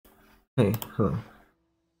Hey, hello.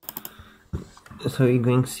 So you're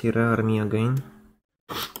going Sierra Army again?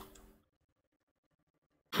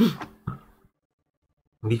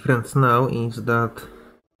 Difference now is that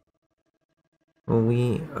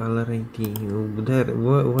we already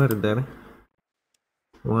were there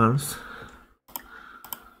once.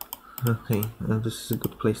 Okay, this is a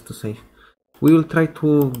good place to save. We will try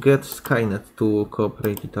to get Skynet to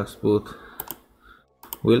cooperate with us, but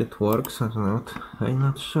will it work or not? I'm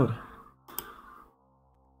not sure.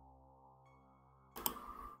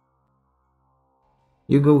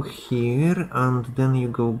 You go here and then you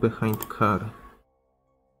go behind car.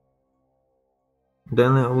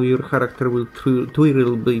 Then your character will twirl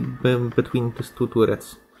between these two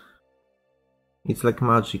turrets. It's like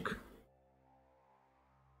magic.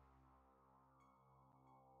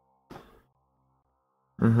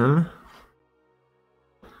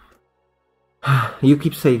 You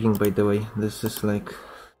keep saving, by the way. This is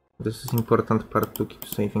important part to keep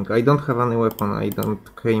saving. I don't have any weapon. I don't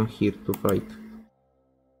came here to fight.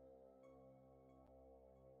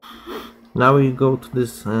 Now we go to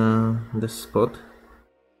this spot.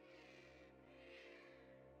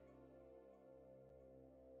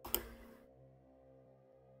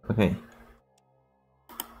 Okay.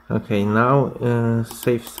 Okay, now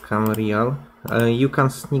save scam real. You can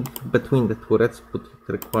sneak between the turrets, but it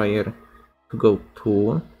require to go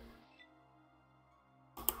 2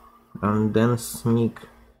 and then sneak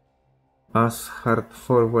as hard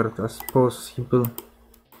forward as possible.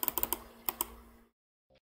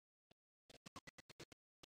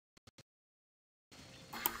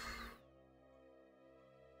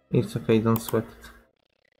 It's okay, don't sweat it.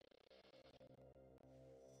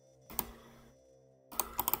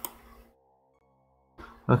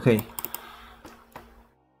 Okay.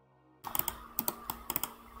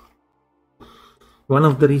 One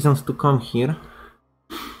of the reasons to come here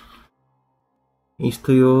is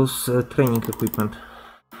to use training equipment.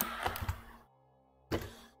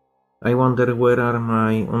 I wonder where are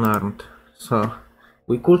my unarmed. So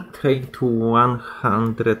we could trade to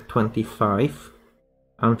 125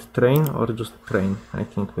 and train, or just train. I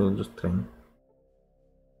think we'll just train.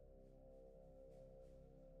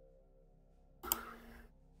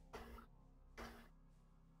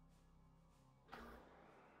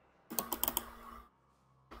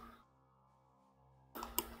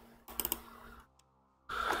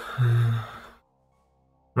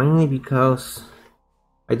 Mainly because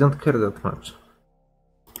I don't care that much.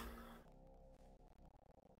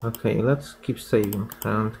 Okay, let's keep saving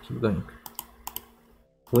and keep going.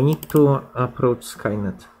 We need to approach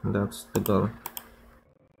Skynet. That's the goal.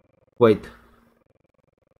 Wait.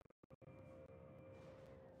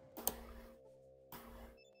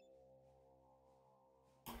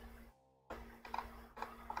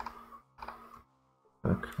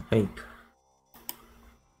 Okay, 8.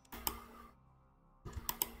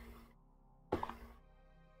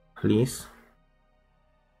 Please.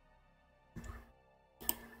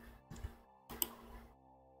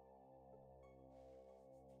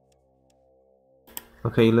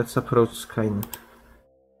 Okay, let's approach Skynet.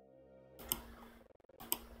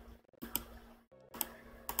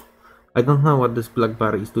 I don't know what this black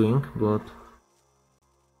bar is doing, but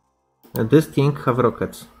this thing have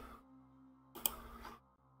rockets.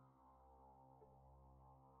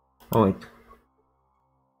 Oh wait.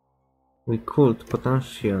 We could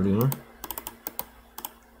potentially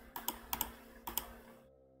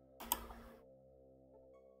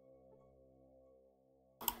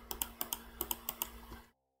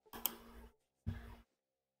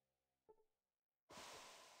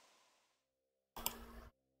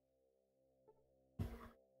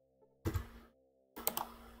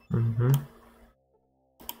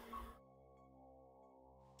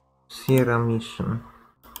Sierra mission.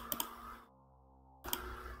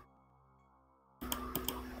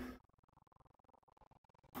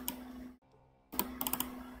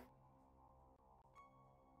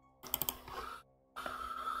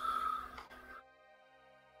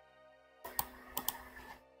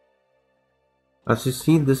 As you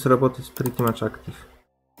see, this robot is pretty much active.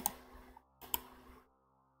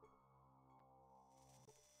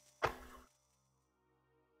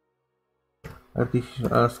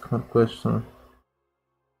 Artificial ask more question.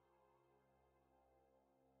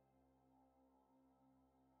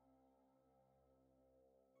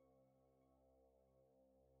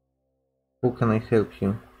 How can I help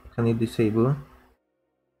you? Can you disable?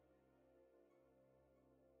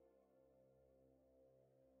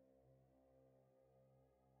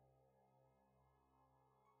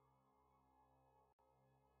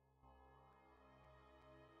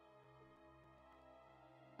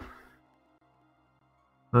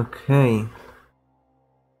 Okay.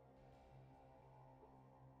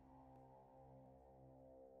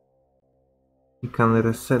 You can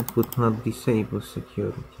reset but not disable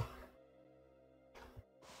security.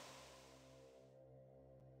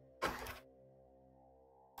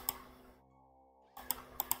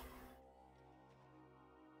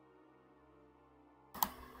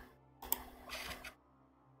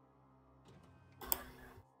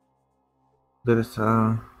 There's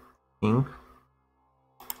a thing.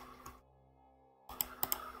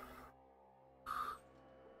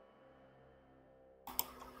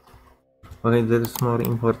 Okay, there is more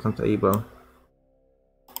important able.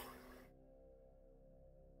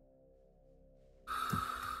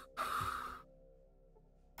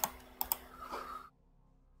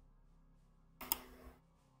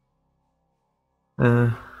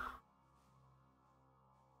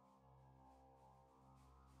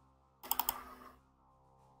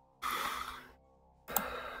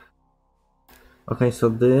 Okay, so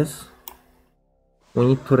this we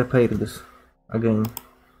need to repair this again.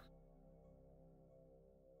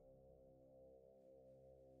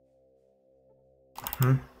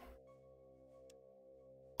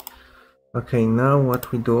 Okay, now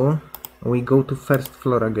what we do? We go to first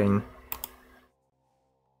floor again.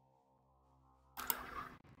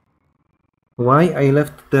 Why I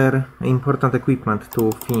left there important equipment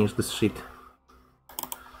to finish this shit?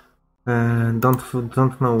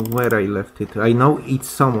 Don't know where I left it. I know it's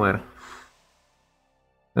somewhere.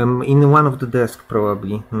 In one of the desks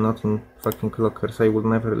probably, not in fucking lockers. I would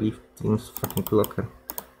never leave it in fucking locker.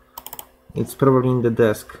 It's probably in the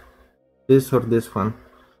desk. This or this one.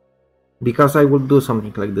 Because I would do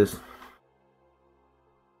something like this.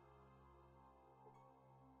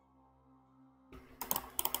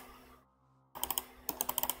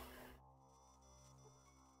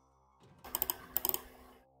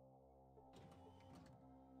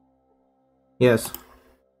 Yes.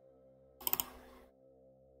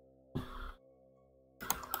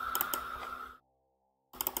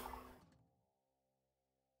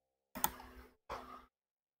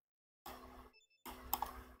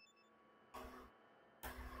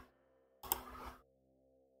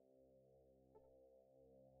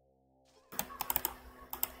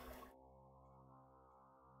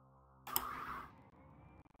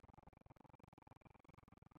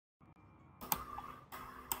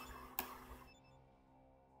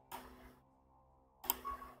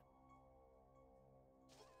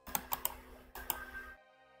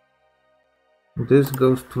 This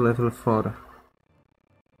goes to level 4,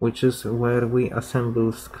 which is where we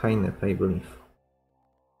assemble Skynet, I believe.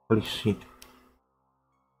 Holy shit.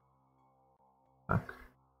 Fuck.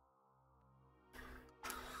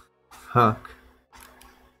 Fuck.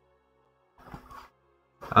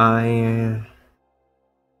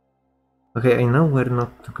 Okay, I know where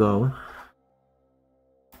not to go.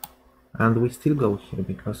 And we still go here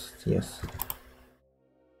because, yes.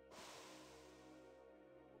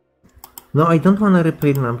 No, I don't wanna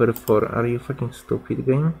repair number 4. Are you fucking stupid,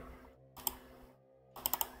 game?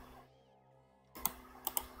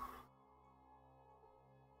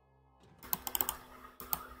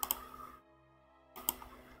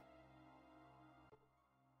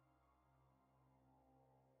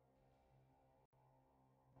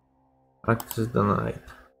 Access denied.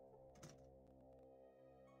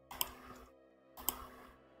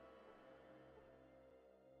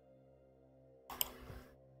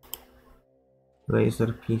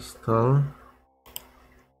 Laser pistol.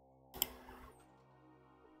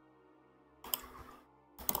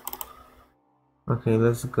 Okay,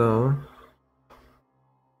 let's go.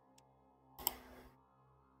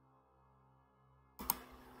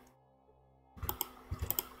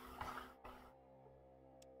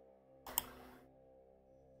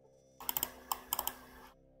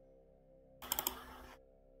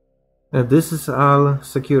 This is all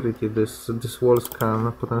security. This walls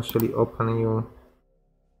can potentially open you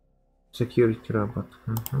security robot.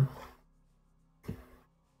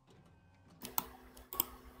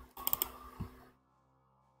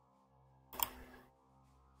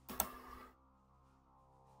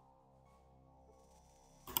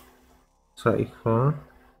 Psycho.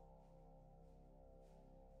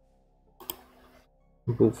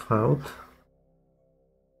 Buff out.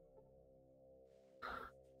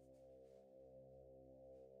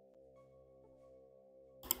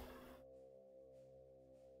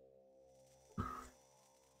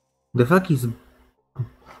 The fuck is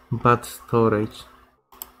bad storage?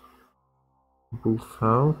 Buff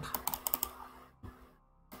out.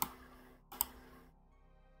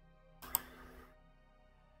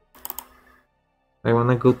 I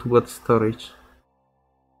wanna go to bad storage.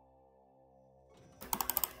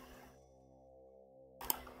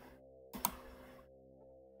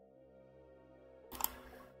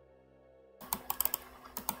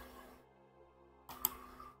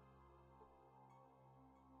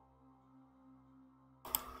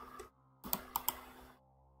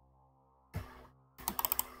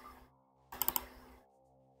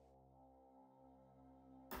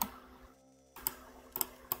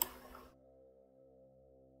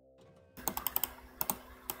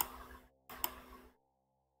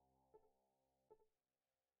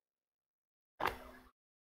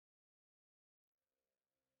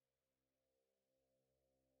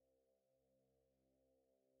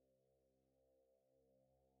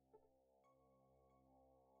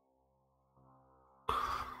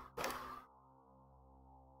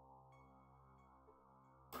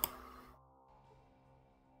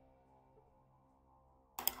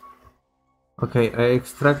 Okay, I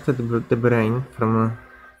extracted the brain from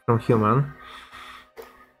human.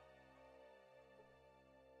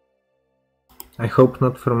 I hope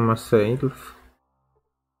not from myself.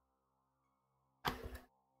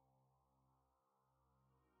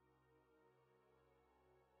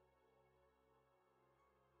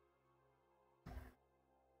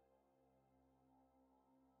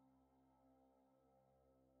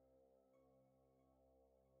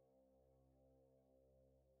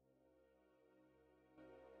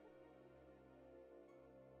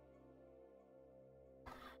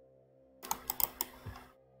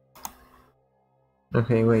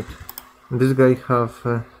 Okay, wait. This guy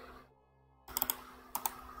have...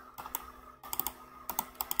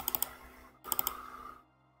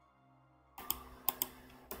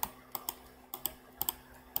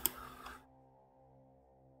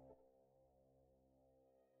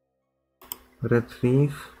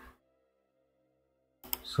 retrieve,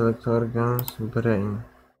 select organs, brain.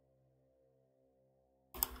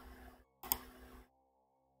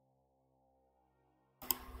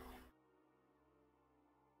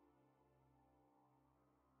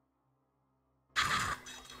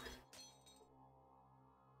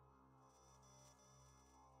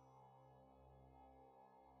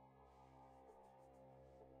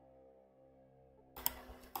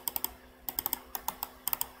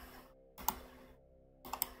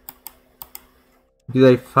 Did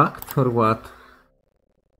I fact or what?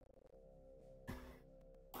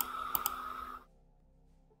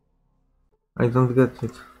 I don't get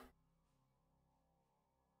it.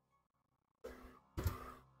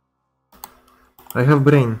 I have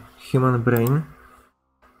brain, human brain,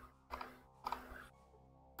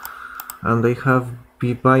 and I have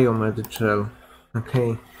biomed gel.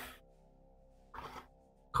 Okay.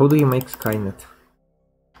 How do you make Skynet?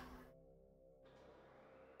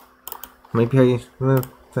 Maybe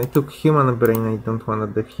I took human brain, I don't wanna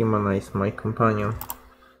dehumanize my companion.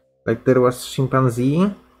 Like there was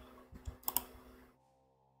chimpanzee.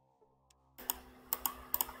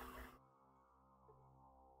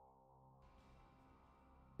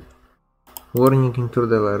 Warning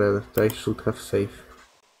intruder alert, I should have saved.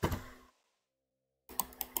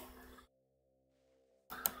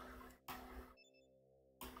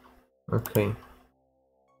 Okay.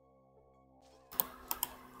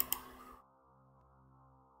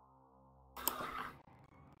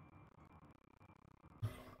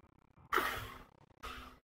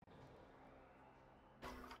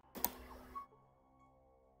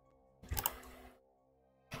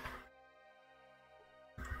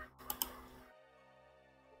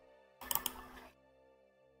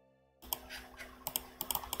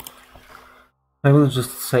 I will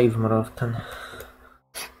just save more often.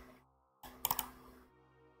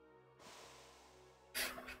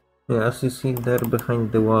 Yeah, as you see there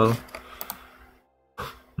behind the wall.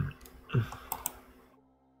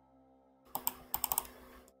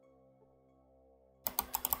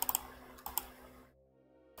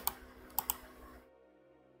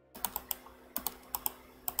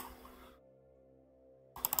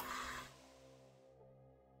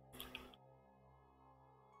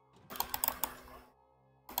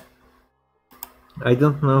 I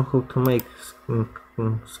don't know how to make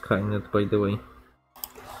Skynet, by the way.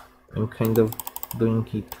 I'm kind of doing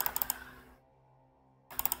it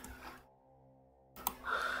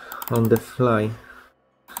on the fly.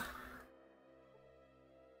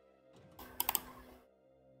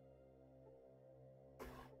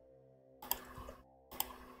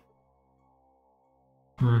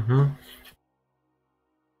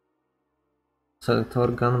 Select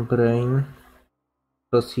organ, brain,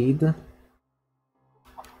 proceed.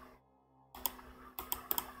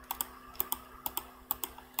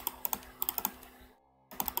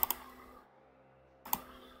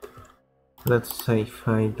 Let's save.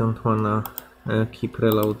 I don't wanna keep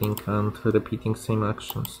reloading and repeating same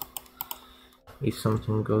actions if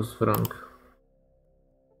something goes wrong.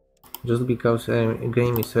 Just because a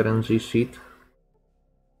game is RNG shit,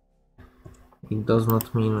 it does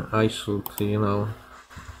not mean I should, you know.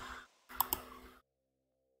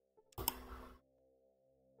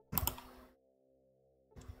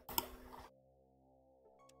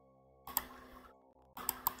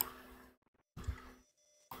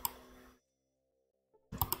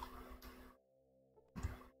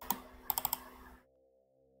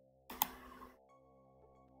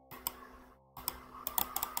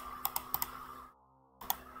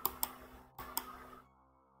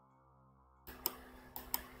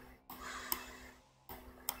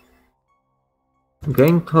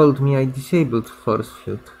 Game told me I disabled force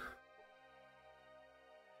field.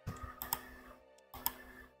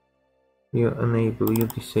 You enable, you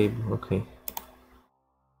disable, okay.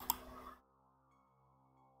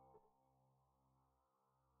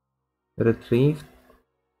 Retrieve.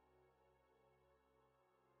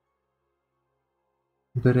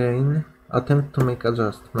 Brain. Attempt to make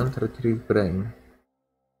adjustment. Retrieve brain.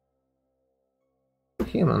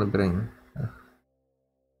 Human brain.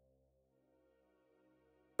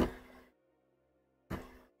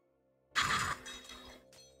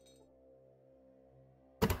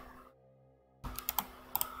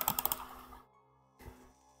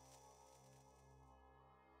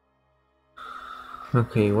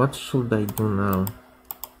 Okay, what should I do now?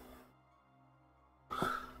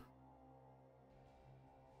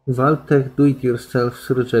 Valtech do-it-yourself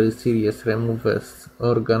surgery series removes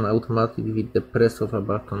organ automatically with the press of a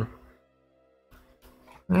button.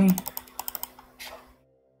 Hey.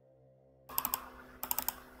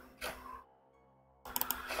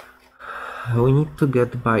 We need to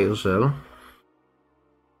get biogel.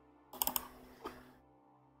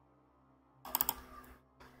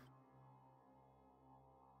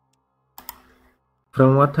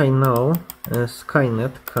 From what I know,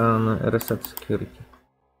 Skynet can reset security.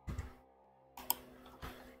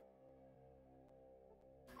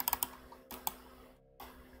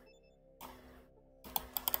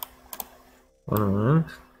 One moment.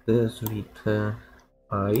 This with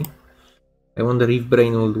I wonder if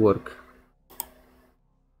brain would work.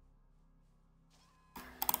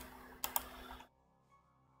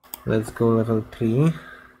 Let's go level 3.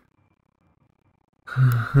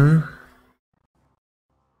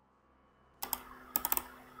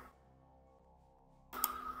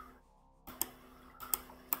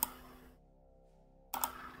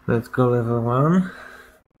 Let's go level 1.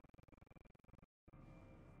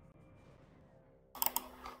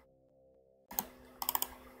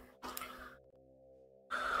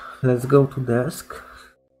 Let's go to desk.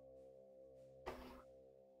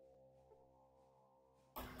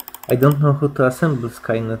 I don't know how to assemble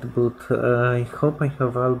Skynet, but I hope I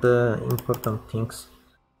have all the important things.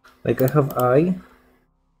 Like I have eye,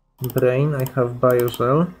 brain, I have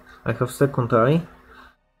biogel, I have second eye.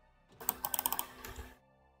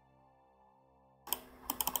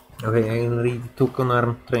 Okay, I already took on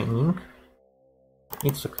arm training.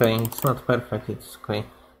 It's okay, it's not perfect, it's okay.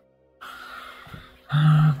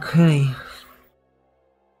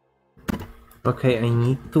 Okay, I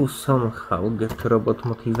need to somehow get robot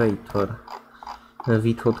motivator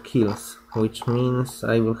without kills, which means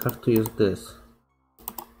I will have to use this.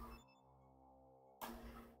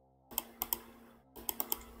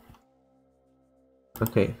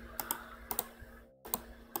 Okay.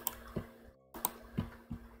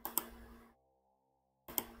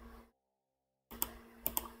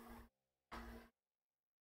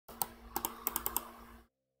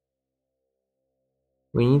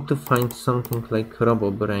 We need to find something like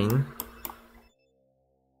Robo Brain.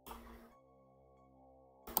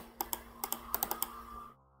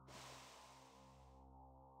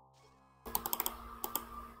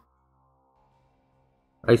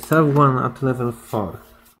 I saw one at level 4.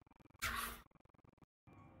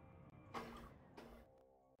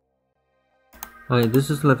 Okay, this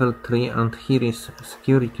is level 3 and here is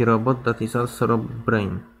security robot that is also Robo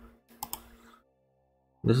Brain.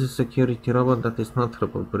 This is security robot that is not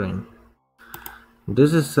Robo Brain.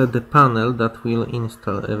 This is the panel that will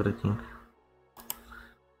install everything.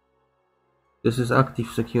 This is active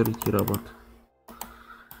security robot.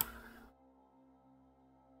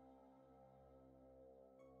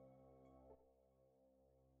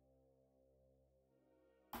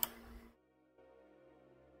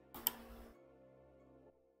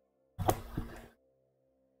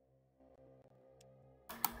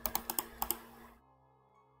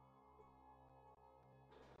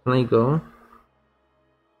 Can I go?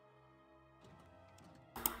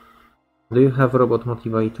 Do you have robot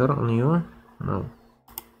motivator on you? No.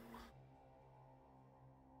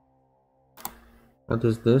 What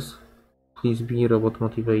is this? Please be robot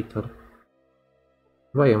motivator.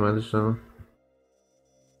 Biomed.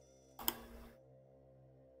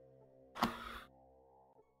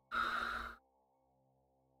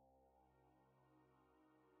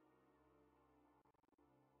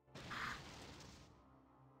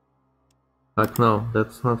 Like no,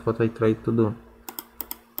 that's not what I tried to do.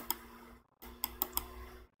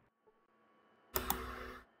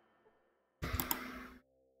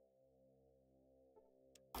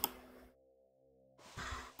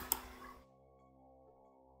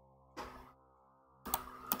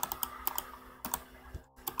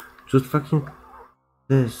 Just fucking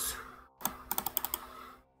this.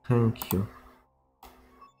 Thank you.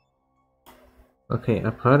 Okay,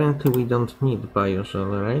 apparently we don't need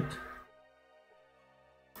biogel, right?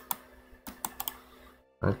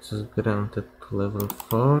 Access granted to level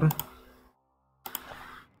 4.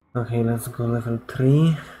 Okay, let's go level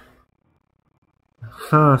 3.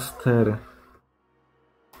 Faster.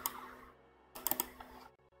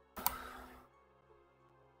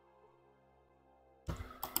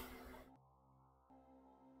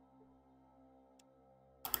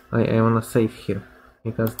 I wanna save here,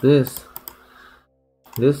 because this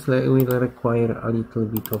will require a little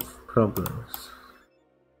bit of problems.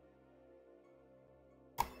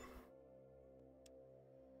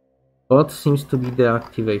 Bot seems to be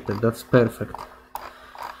deactivated, that's perfect.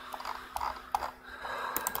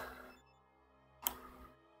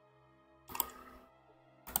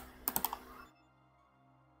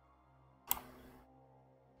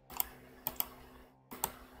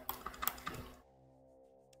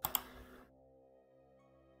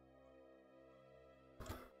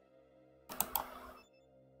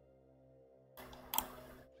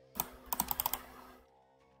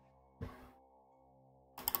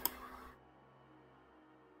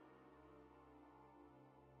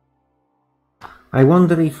 I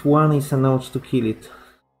wonder if one is enough to kill it.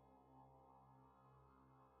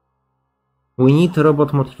 We need a robot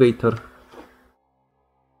motivator.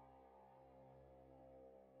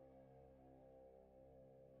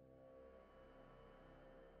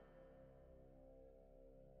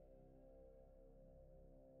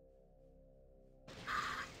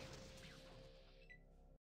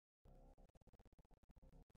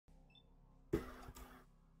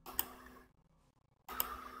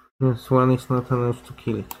 Yes, one is not enough to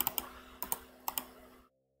kill it.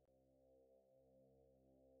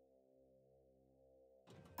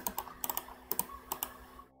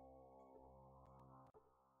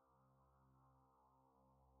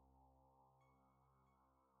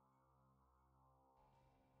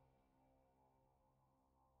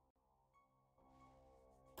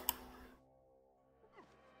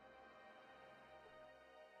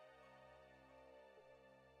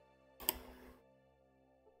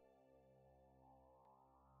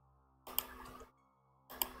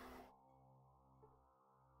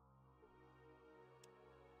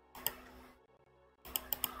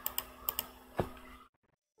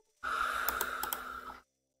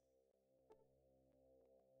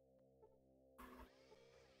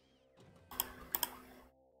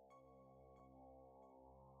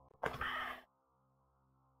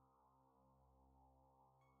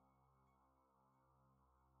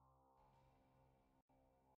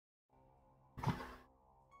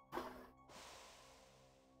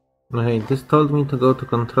 Okay, this told me to go to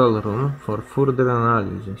control room for further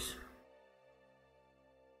analysis.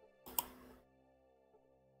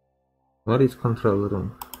 Where is control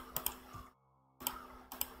room?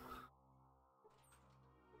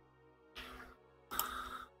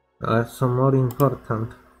 That's some more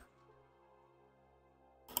important.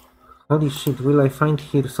 Holy shit, will I find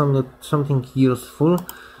here something useful?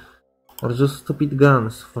 Or just stupid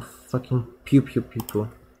guns for fucking pew pew people?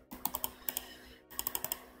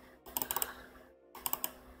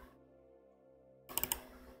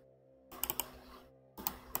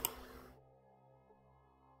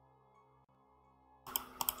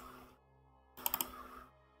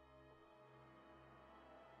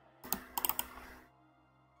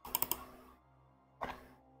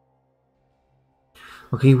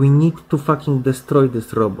 Okay, we need to fucking destroy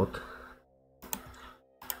this robot.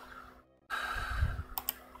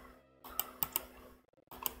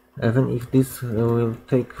 Even if this will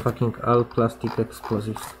take fucking all plastic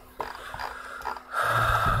explosives.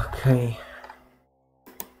 Okay.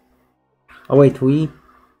 Oh wait, we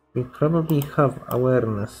probably have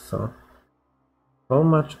awareness, so... How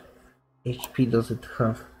much HP does it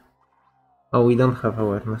have? Oh, we don't have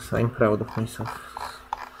awareness. I'm proud of myself.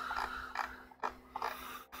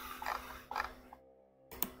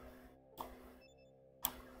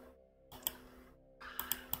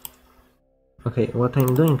 Okay, what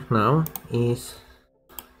I'm doing now is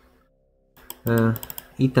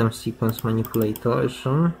item sequence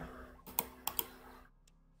manipulation,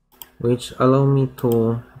 which allow me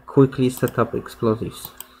to quickly set up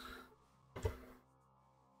explosives.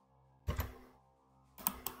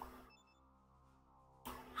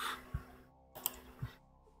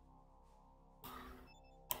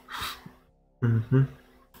 Mm-hmm.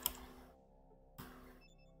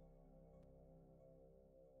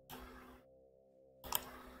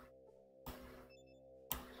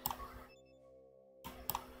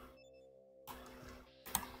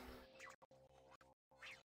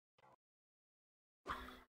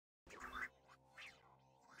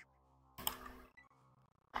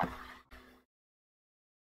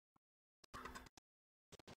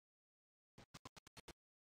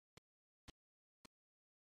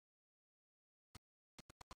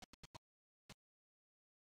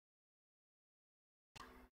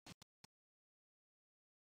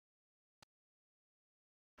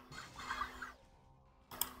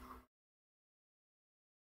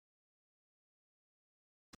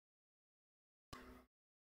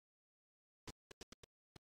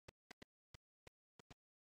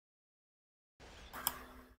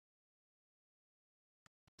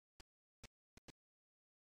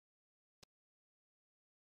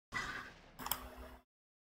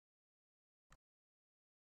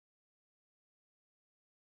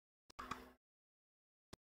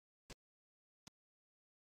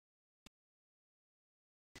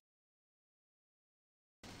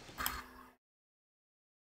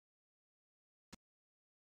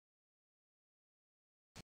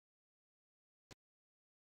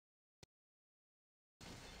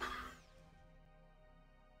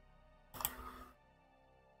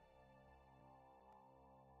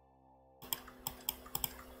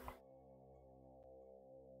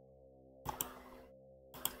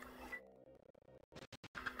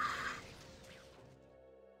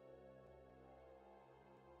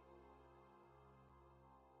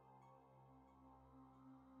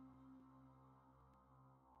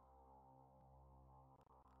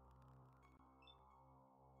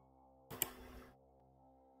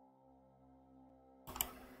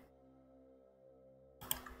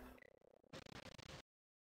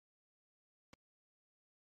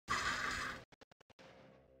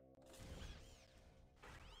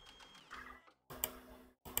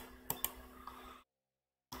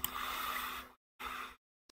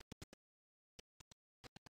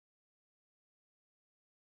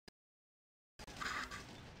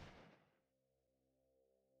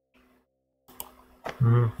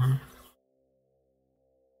 Mhm.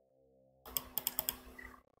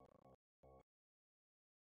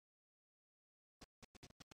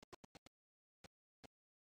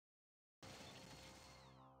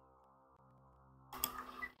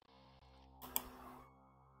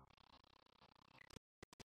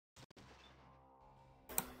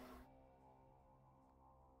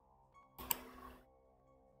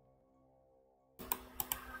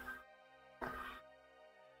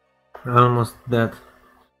 Almost dead.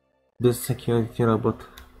 This security robot.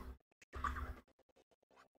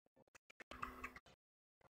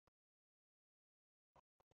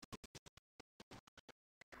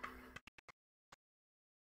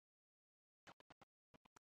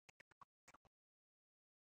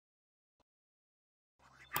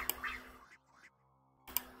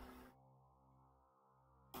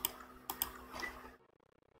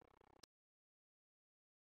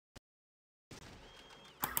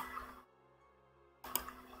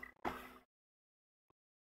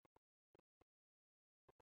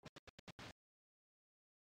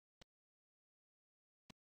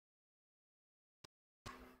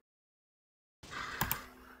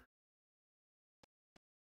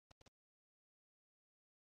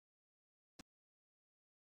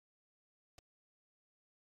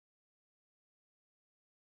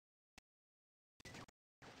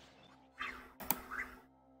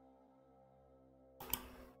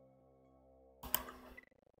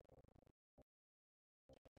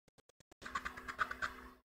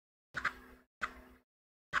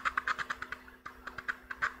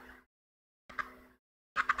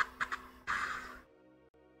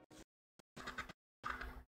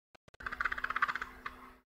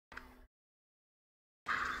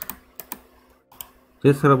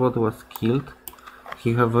 This robot was killed.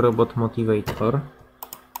 He have a robot motivator.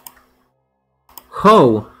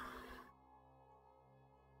 How?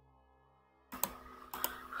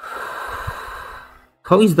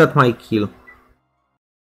 How is that my kill?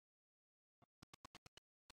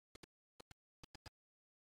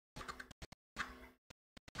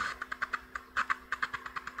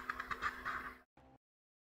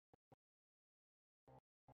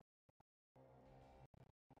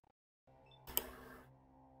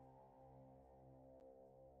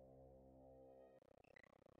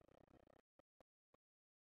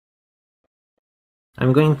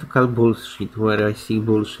 I'm going to call bullshit where I see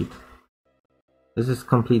bullshit. This is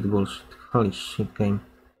complete bullshit. Holy shit game.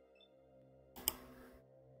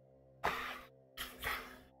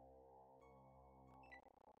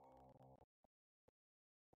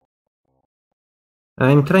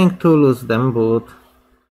 I'm trying to lose them, but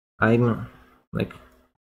I'm like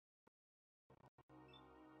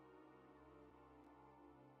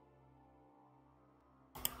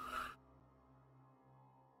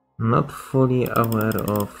not fully aware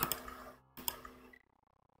of.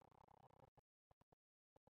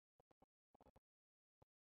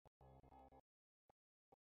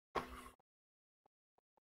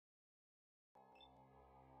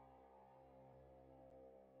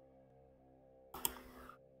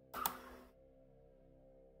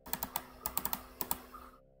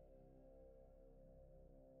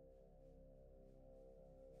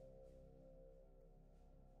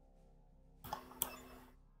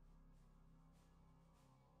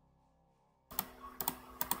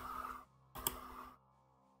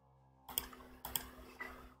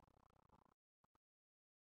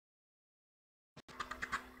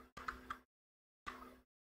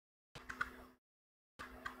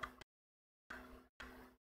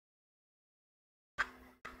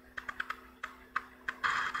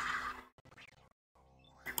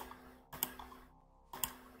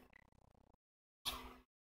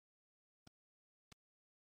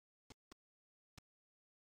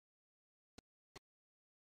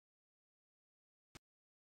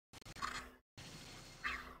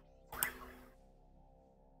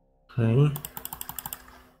 Okay.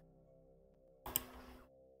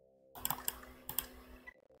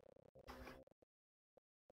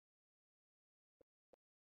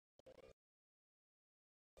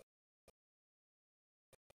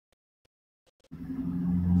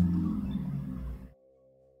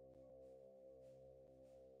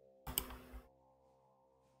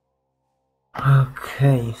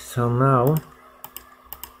 Okay, so now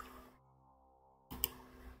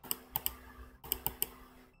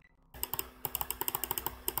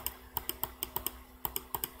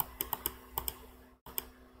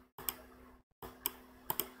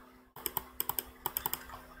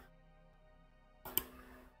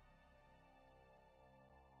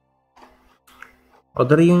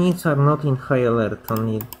other units are not in high alert,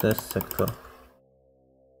 only this sector.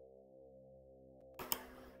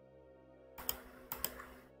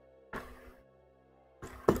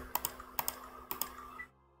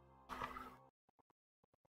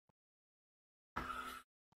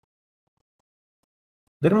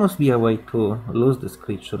 There must be a way to lose these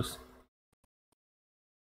creatures.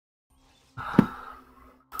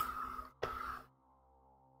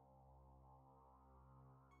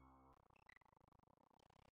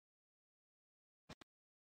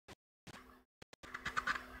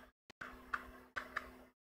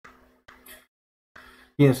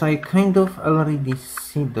 Yes, I kind of already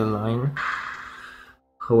see the line.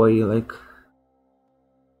 How I like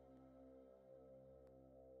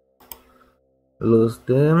lose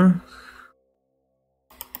them.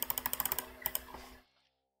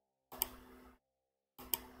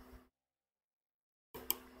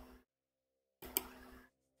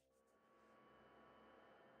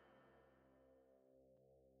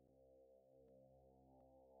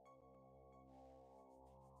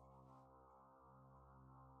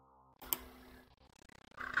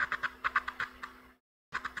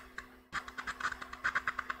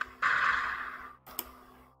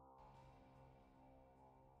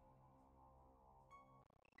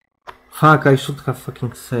 Fuck, I should have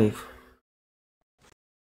fucking saved.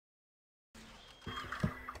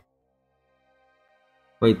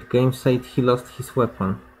 Wait, game said he lost his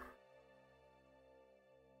weapon.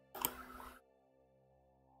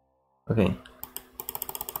 Okay.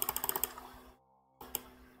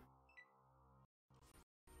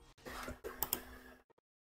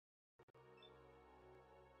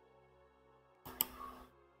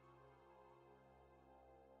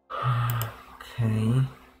 Okay.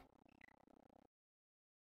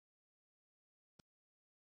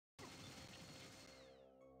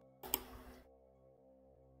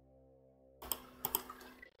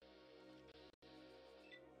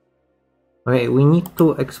 Okay, we need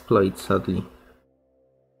to exploit, sadly.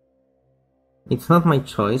 It's not my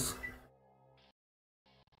choice.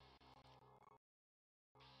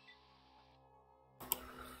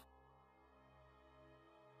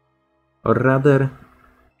 Or rather...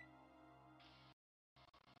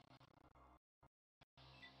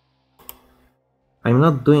 I'm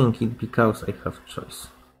not doing it because I have choice.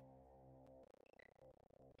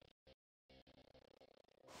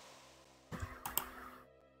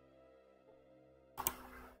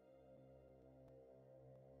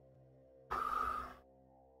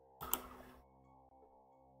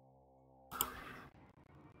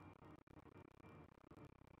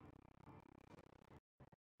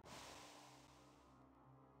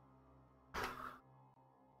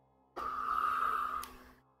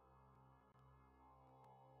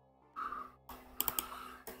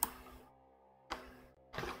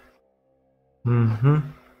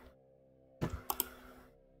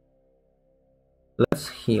 Let's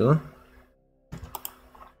heal.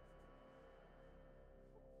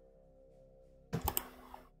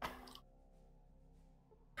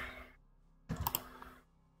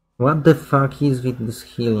 What the fuck is with this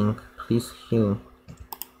healing? Please heal.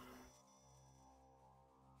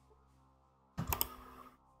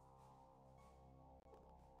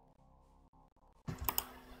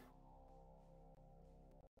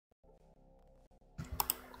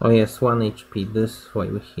 Oh yes, 1 HP, this is why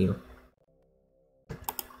we heal.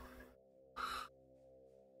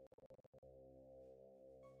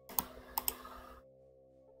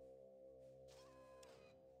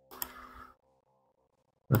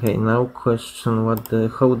 Okay, now question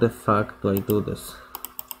how the fuck do I do this?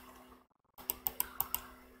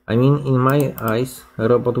 I mean, in my eyes, a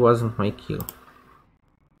robot wasn't my kill.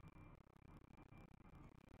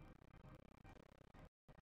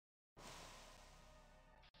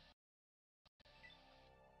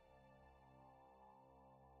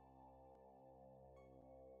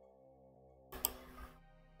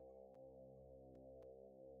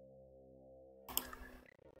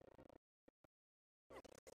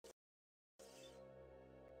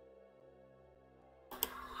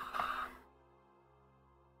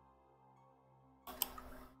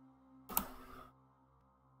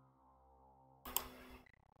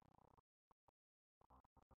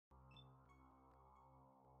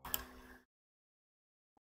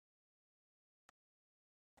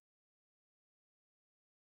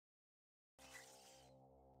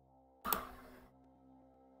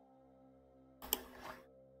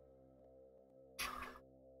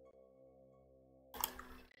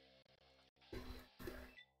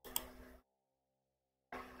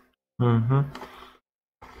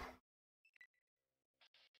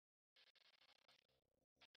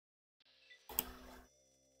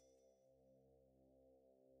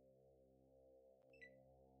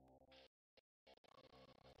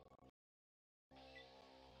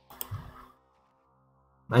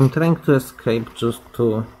 I'm trying to escape just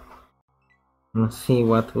to see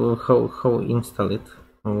how install it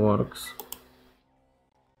works.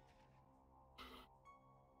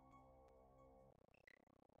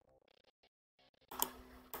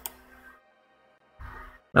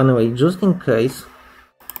 Anyway, just in case,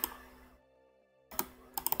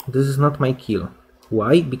 this is not my kill.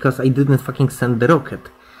 Why? Because I didn't fucking send the rocket.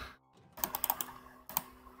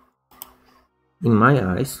 In my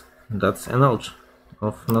eyes, that's an notch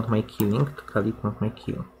of not my killing to call it not my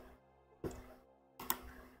kill.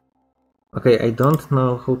 Okay, I don't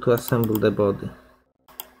know how to assemble the body.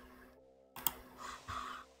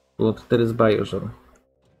 But there is biogel.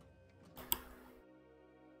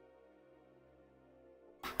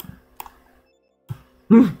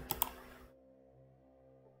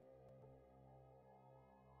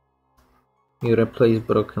 You replace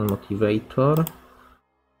broken motivator.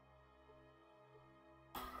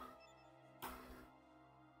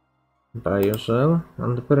 Biogel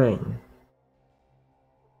and brain.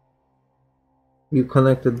 You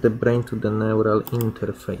connected the brain to the neural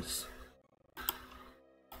interface.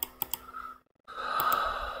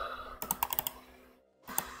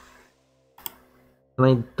 Can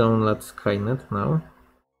I download Skynet now?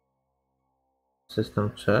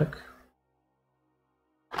 System check.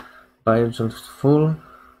 Biogel full.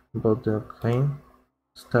 Body okay.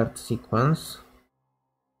 Start sequence.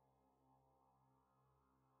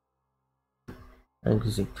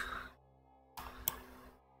 Exit.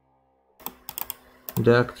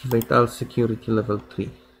 Deactivate all security level 3.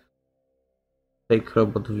 Take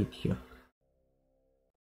robot video.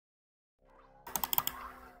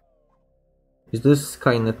 Is this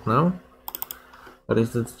Skynet now? Or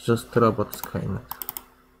is it just robot Skynet?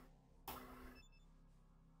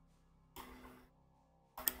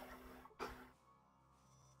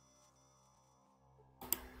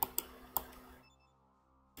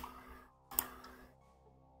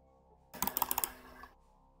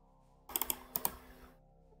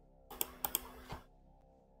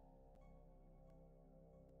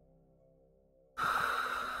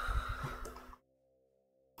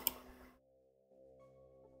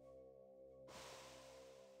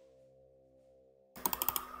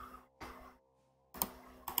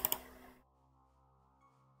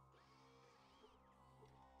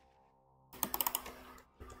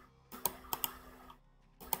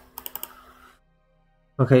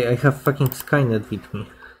 Okay, I have fucking Skynet with me.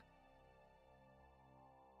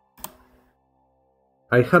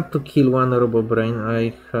 I had to kill one robo brain.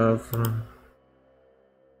 I have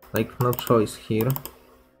like no choice here.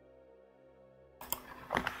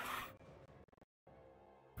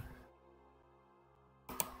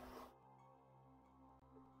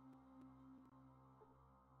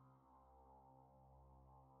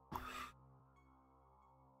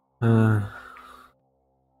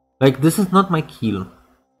 Like this is not my kill.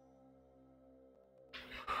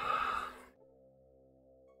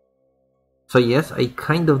 So yes, I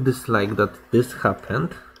kind of dislike that this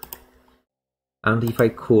happened. And if I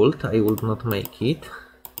could, I would not make it.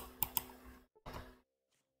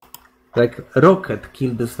 Like, rocket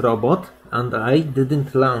killed this robot, and I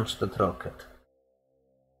didn't launch that rocket.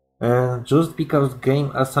 Just because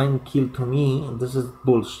game assigned kill to me, this is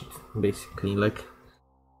bullshit, basically. Like,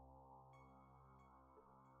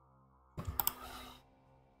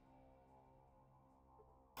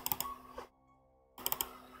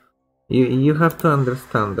 you have to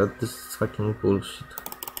understand that this is fucking bullshit.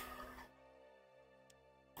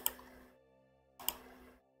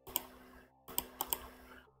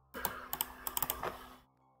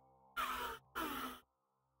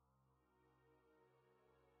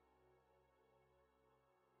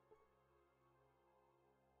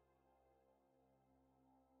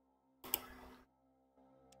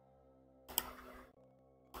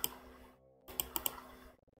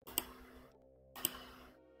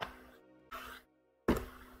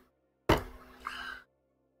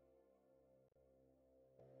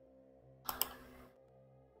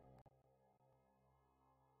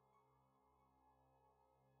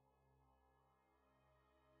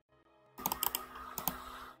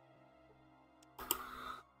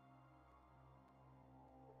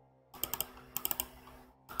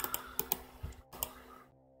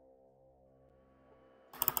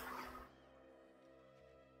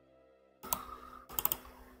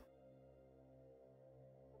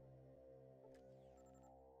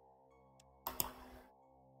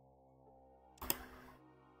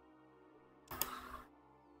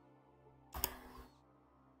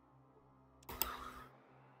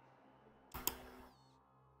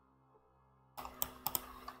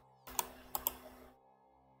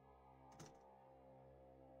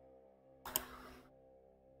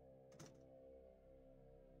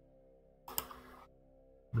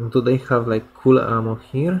 Do they have like cool ammo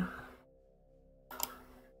here?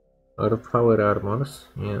 Or power armors?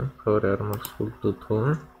 Yeah, power armors will do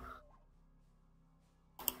too.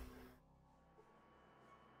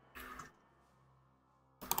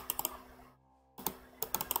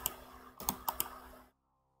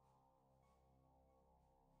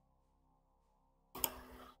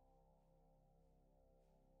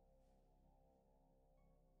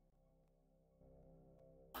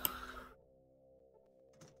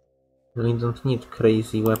 We don't need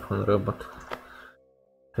crazy weapon robot.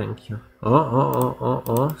 Thank you.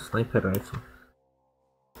 Oh, sniper rifle.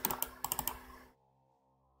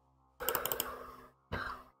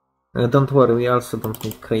 Don't worry, we also don't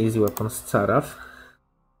need crazy weapons, Tsaraf.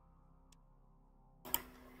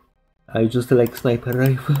 I just like sniper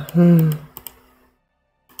rifle.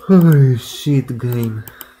 Oh shit, game.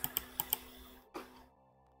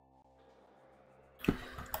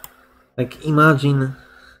 Like, imagine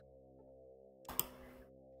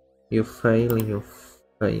you fail.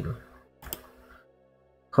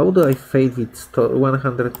 How do I fail with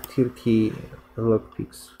 130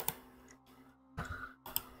 lockpicks?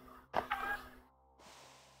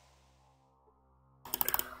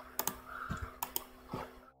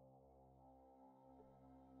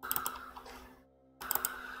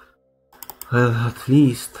 Well, at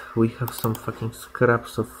least we have some fucking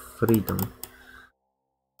scraps of freedom.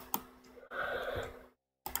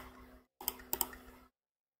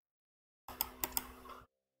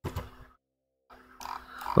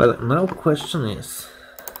 Well, now question is,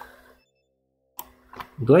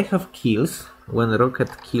 do I have kills when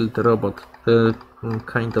Rocket killed robot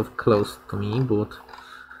kind of close to me, but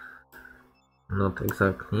not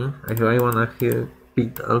exactly. I wanna hear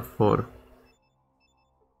beat L4.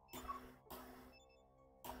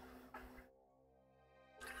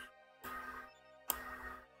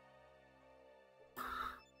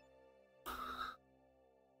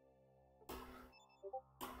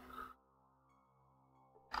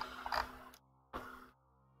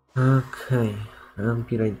 Okay, I'll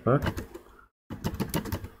be right back.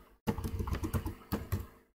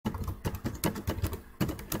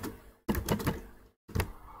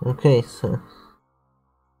 Okay, so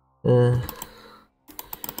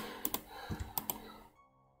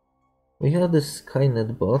we have this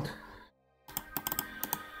Skynet bot,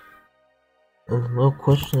 and no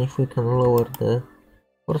question if we can lower the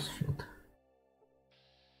force field.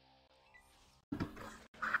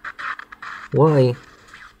 Why?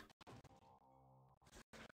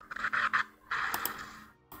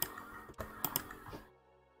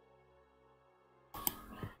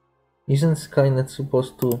 Isn't Skynet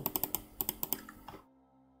supposed to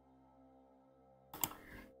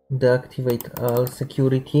deactivate all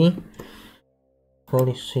security?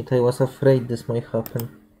 Holy shit, I was afraid this might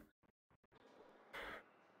happen.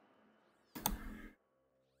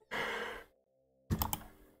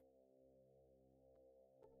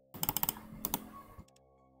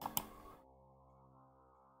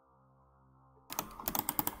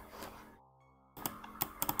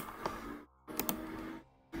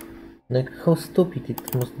 Like, how stupid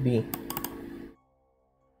it must be.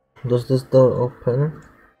 Does this door open?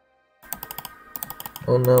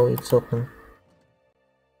 Oh, now it's open.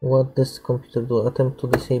 What does computer do? Attempt to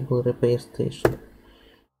disable repair station.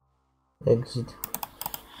 Exit.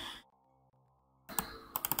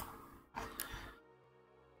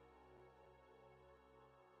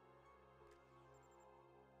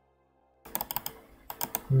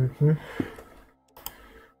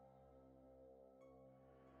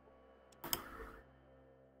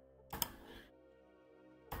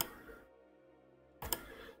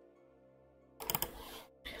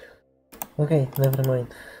 Okay, never mind.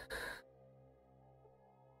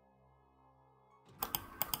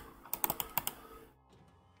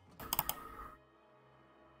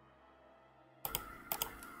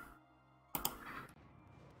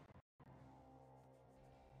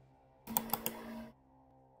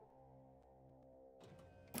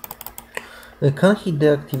 Can he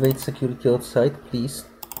deactivate security outside, please?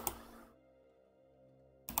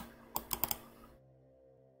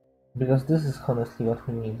 Because this is honestly what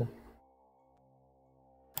we need.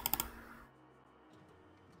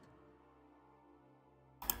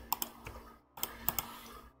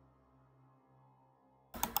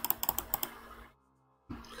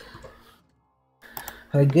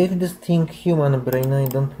 I gave this thing human brain. I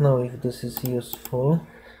don't know if this is useful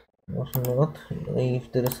or not.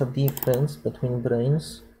 If there is a difference between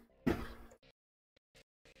brains.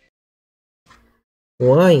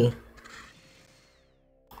 Why?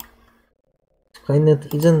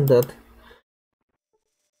 Skynet isn't that.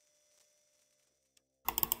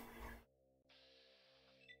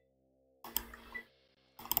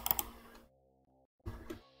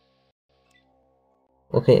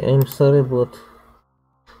 Okay, I'm sorry, but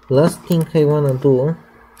last thing I wanna do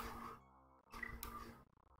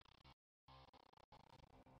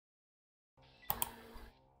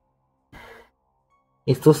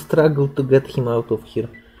is to struggle to get him out of here.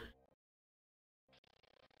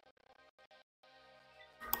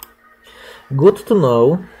 Good to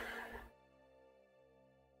know.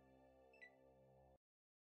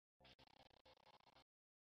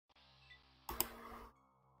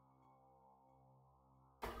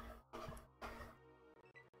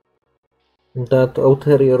 that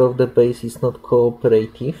outerior of the base is not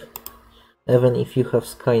cooperative, even if you have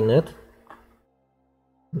Skynet.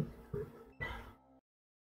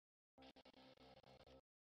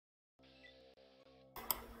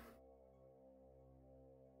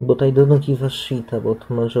 But I don't give a shit about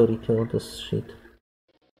majority of this shit.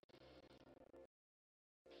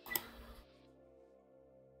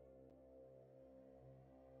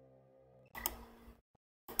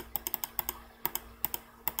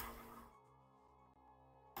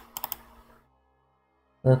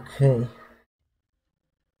 Okay.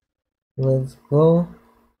 Let's go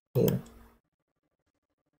here.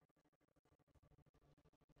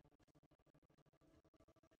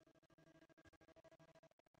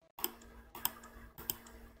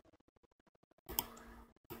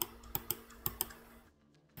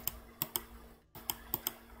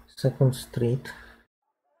 Second Street.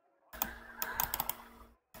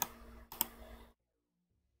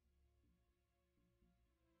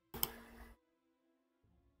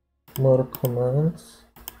 More commands.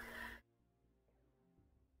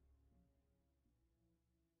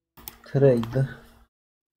 Trade.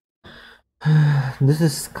 This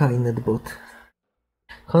is Skynet bot.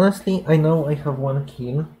 Honestly, I know I have one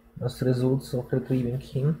kill as a result of retrieving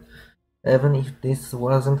him. Even if this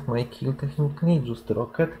wasn't my kill technically, just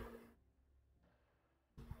rocket.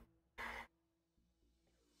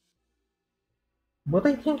 But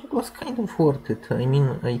I think it was kind of worth it. I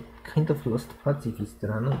mean, I kind of lost Pacifist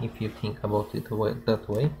run if you think about it that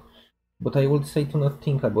way. But I would say to not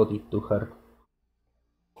think about it too hard.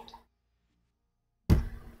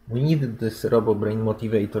 We needed this RoboBrain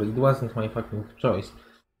motivator. It wasn't my fucking choice.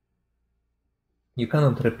 You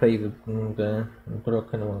cannot repay the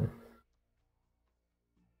broken one.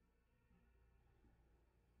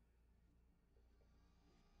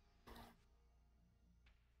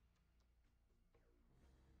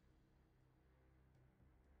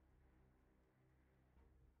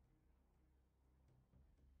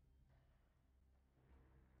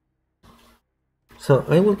 So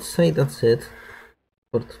I would say that's it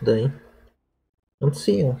for today. And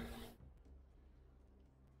see you.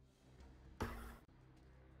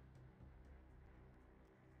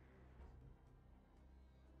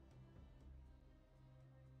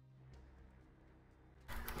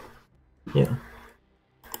 Yeah.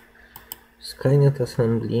 Skynet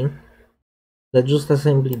assembly. Let's just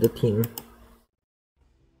assemble the team.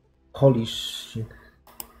 Holy shit.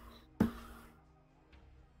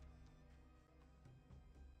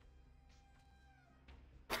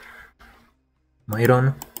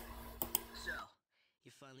 Myron. So,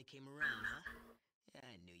 you finally came around, huh?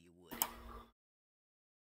 I knew you would.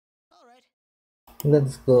 Alright.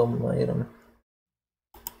 Let's go, Myron.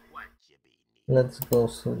 What you be needing? Let's go,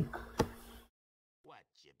 Sonic. What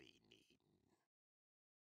you be needing?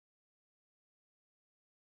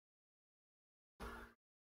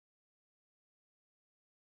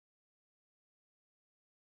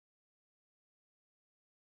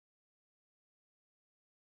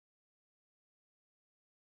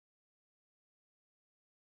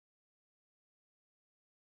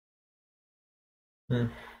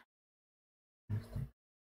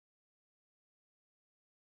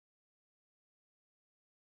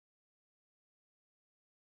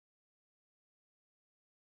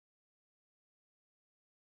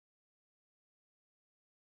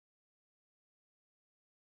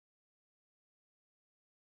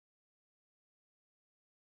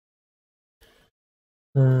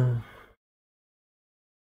 Hmm.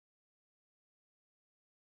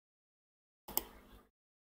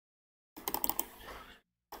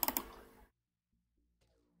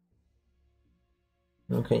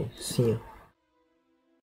 Okay, see you.